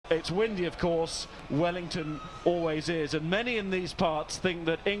it's windy, of course. Wellington always is, and many in these parts think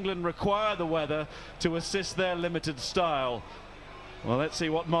that England require the weather to assist their limited style. Well, let's see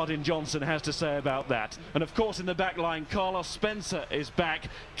what Martin Johnson has to say about that. And of course, in the back line, Carlos Spencer is back.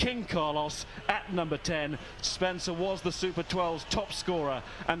 King Carlos at number 10. Spencer was the Super 12's top scorer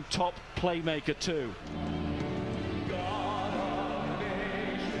and top playmaker too.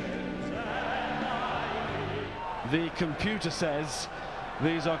 The computer says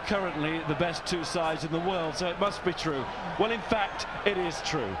these are currently the best two sides in the world, so it must be true. Well, in fact, it is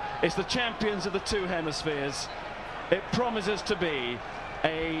true. It's the champions of the two hemispheres. It promises to be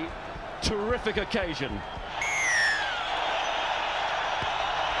a terrific occasion.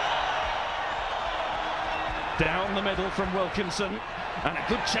 Down the middle from Wilkinson, and a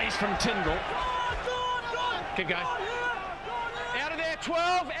good chase from Tyndall. Keep going. Out of there,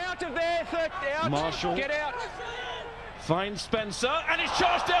 12, out of there, 30, out. Marshall. Get out. Finds Spencer, and it's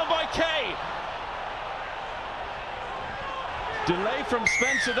charged down by Kay. Delay from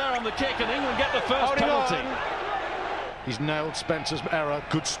Spencer there on the kick, and England get the first penalty. He's nailed Spencer's error.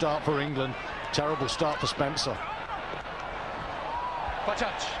 Good start for England. Terrible start for Spencer.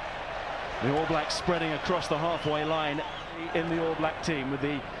 Touch. The All Blacks spreading across the halfway line in the All Black team with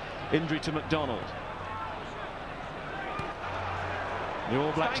the injury to McDonald. The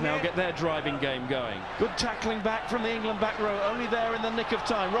All Blacks now get their driving game going. Good tackling back from the England back row, only there in the nick of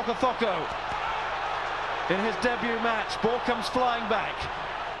time. Rokocoko in his debut match. Ball comes flying back.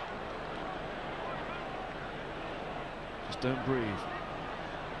 Just don't breathe.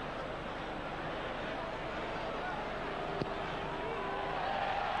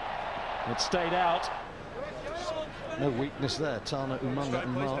 It stayed out. No weakness there. Tana Umanga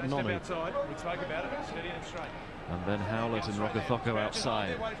and Nonu. We spoke about it. Steady and straight. And then Howlett and Rokocoko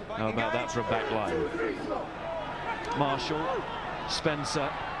outside. How about that for a back line? Marshall, Spencer.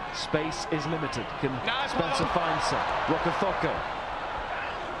 Space is limited. Can Spencer find some? Rokocoko.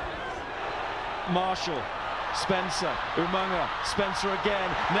 Marshall. Spencer. Umanga. Spencer again.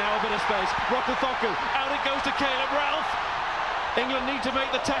 Now a bit of space. Rokocoko. Out it goes to Caleb Ralph. England need to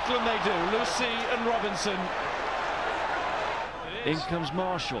make the tackle, and they do. Lucy and Robinson. In comes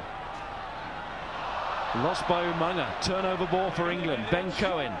Marshall. Lost by Umanga. Turnover ball for England. Ben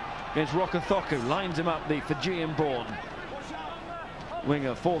Cohen against Rokocoko. Lines him up, the Fijian-born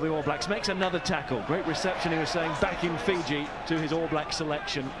winger for the All Blacks. Makes another tackle. Great reception, he was saying, back in Fiji to his All Black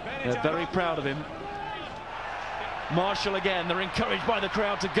selection. They're very proud of him. Marshall again. They're encouraged by the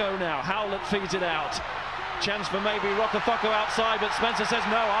crowd to go now. Howlett feeds it out. Chance for maybe Rokocoko outside, but Spencer says,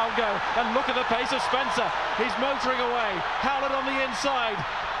 no, I'll go. And look at the pace of Spencer. He's motoring away. Howlett on the inside.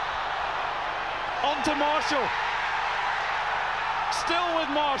 On to Marshall. Still with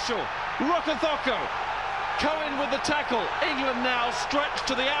Marshall. Rokocoko. Cohen with the tackle. England now stretched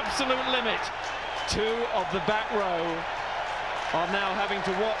to the absolute limit. Two of the back row are now having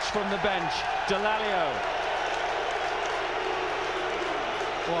to watch from the bench. Delalio.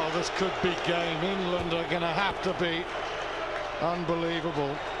 Well, this could be game. England are going to have to be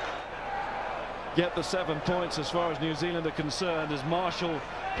unbelievable. Get the 7 points as far as New Zealand are concerned as Marshall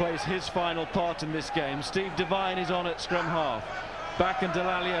plays his final part in this game. Steve Devine is on at scrum half. Back and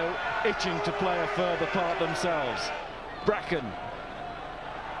Delalio itching to play a further part themselves. Bracken.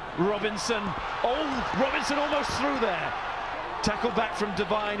 Robinson. Oh, Robinson almost through there. Tackle back from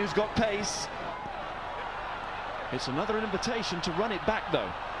Devine, who's got pace. It's another invitation to run it back, though.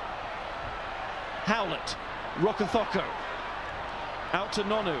 Howlett. Rokocoko. Out to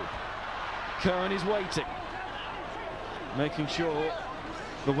Nonu. Cohen is waiting. Making sure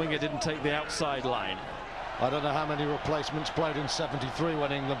the winger didn't take the outside line. I don't know how many replacements played in '73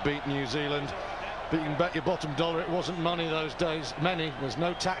 when England beat New Zealand. But you can bet your bottom dollar it wasn't money those days. Many. There's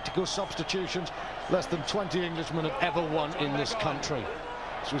no tactical substitutions. Less than 20 Englishmen have ever won in this country.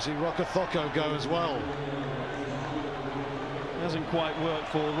 So we see Rokocoko go as well. Hasn't quite worked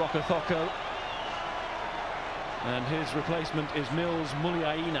for Rokocoko. And his replacement is Mills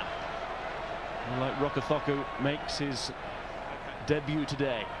Muliaina. Like Rokocoko makes his debut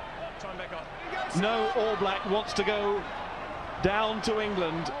today. No All Black wants to go down to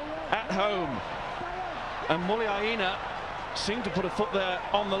England at home. And Muliaina seemed to put a foot there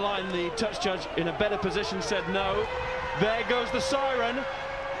on the line. The touch judge in a better position said no. There goes the siren.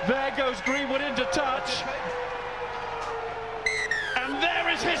 There goes Greenwood into touch. And there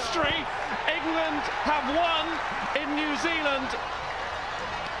is history. England have won in New Zealand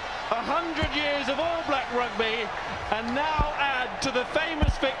 100 years of All Black rugby, and now add to the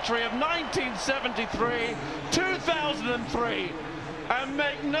famous victory of 1973, 2003, and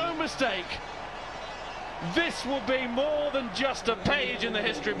make no mistake, This will be more than just a page in the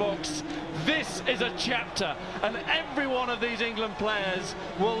history books. This is a chapter, and every one of these England players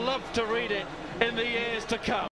will love to read it in the years to come.